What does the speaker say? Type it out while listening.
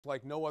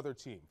like no other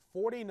team,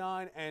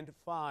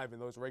 49-5 in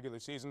those regular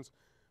seasons.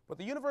 But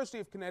the University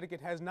of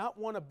Connecticut has not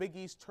won a Big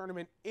East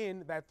tournament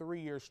in that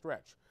 3-year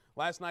stretch.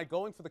 Last night,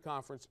 going for the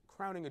conference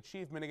crowning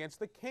achievement against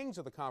the kings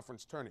of the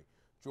conference tourney,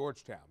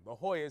 Georgetown. The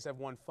Hoyas have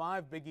won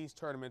 5 Big East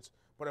tournaments,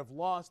 but have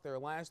lost their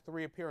last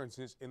 3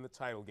 appearances in the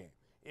title game.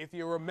 If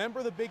you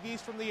remember the Big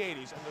East from the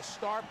 80s and the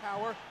star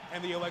power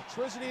and the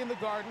electricity in the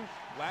Garden,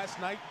 last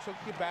night took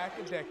you back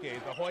a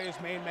decade. The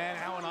Hoyas' main man,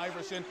 Allen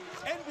Iverson,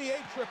 NBA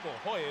triple,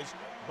 Hoyas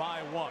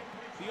by 1.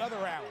 The other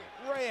Allen,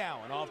 Ray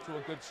Allen, off to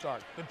a good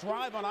start. The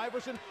drive on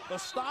Iverson, the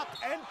stop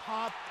and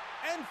pop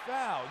and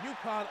foul.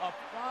 UConn up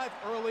 5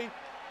 early.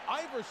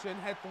 Iverson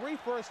had 3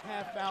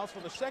 first-half fouls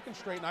for the second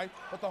straight night,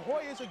 but the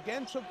Hoyas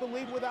again took the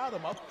lead without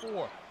him, up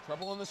 4.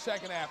 Trouble in the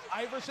second half.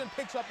 Iverson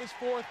picks up his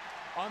 4th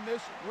on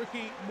this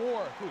Ricky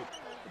Moore hoop.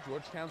 But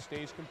Georgetown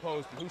stays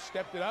composed. And who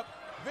stepped it up?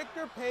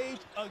 Victor Page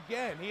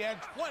again. He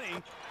had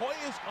 20.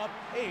 Hoyas up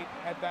 8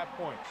 at that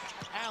point.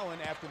 Allen,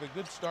 after the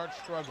good start,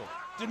 struggled.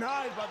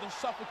 Denied by the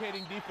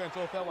suffocating defense.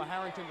 Othello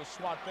Harrington the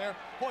swat there.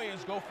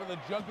 Hoyas go for the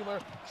jugular.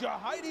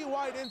 Jahidi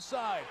White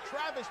inside.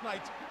 Travis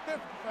Knight's 5th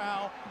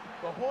foul.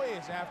 The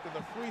Hoyas, after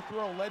the free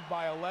throw, led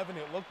by 11.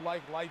 It looked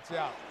like lights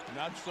out.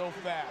 Not so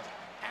fast.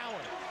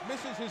 Allen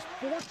misses his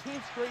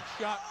 14th straight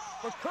shot.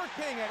 But Kirk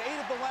King had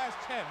 8 of the last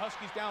 10.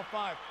 Huskies down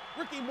 5.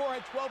 Ricky Moore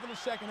had 12 in the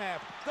second half.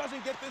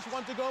 Doesn't get this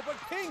one to go, but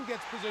King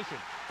gets position.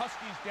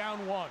 Huskies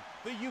down 1.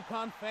 The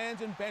UConn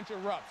fans and bench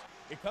erupts.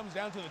 It comes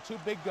down to the 2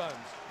 big guns,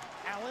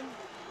 Allen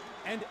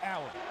and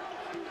Allen.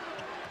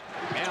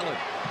 Allen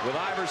with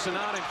Iverson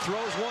on him,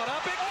 throws one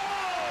up.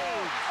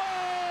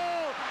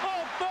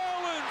 Off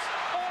balance!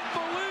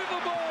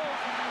 Unbelievable!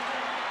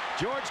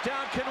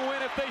 Georgetown can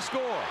win if they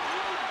score.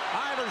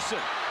 Iverson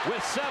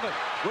with 7,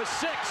 with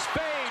 6,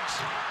 fades,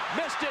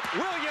 missed it.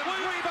 Williams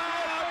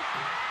rebound.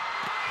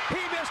 He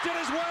missed it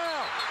as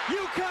well.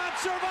 UConn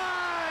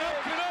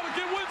survives.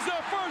 Connecticut wins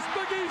their first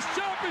Big East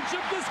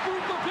championship. This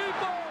group of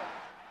people.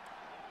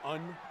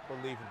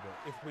 Unbelievable.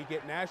 If we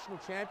get national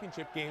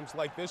championship games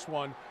like this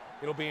one,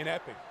 it'll be an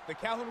epic. The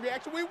Calhoun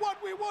reaction, we won,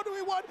 we won,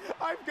 we won.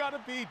 I've got to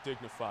be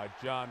dignified.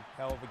 John,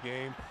 hell of a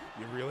game.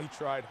 You really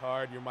tried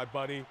hard. You're my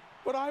buddy.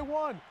 But I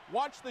won.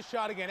 Watch the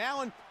shot again.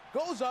 Allen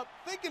goes up,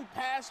 thinking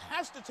pass,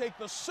 has to take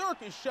the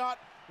circus shot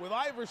with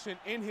Iverson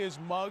in his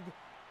mug.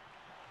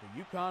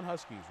 The UConn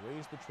Huskies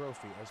raise the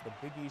trophy as the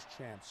Big East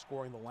champs,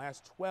 scoring the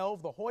last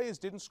 12. The Hoyas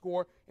didn't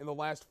score in the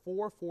last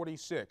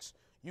 4:46.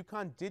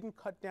 UConn didn't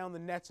cut down the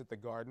nets at the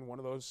Garden, one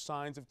of those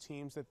signs of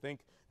teams that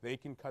think they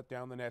can cut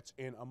down the nets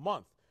in a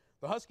month.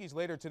 The Huskies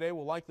later today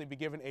will likely be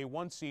given a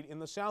 1 seed in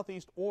the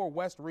Southeast or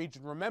West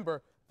region.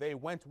 Remember, they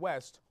went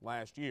west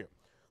last year.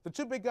 The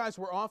 2 big guys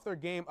were off their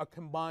game a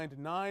combined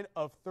 9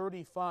 of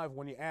 35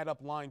 when you add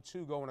up line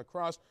 2 going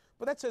across,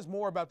 but that says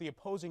more about the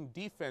opposing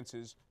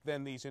defenses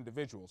than these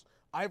individuals.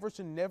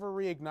 Iverson never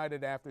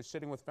reignited after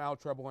sitting with foul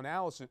trouble, and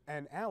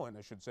Allen,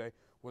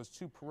 was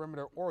too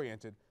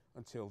perimeter-oriented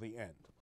until the end.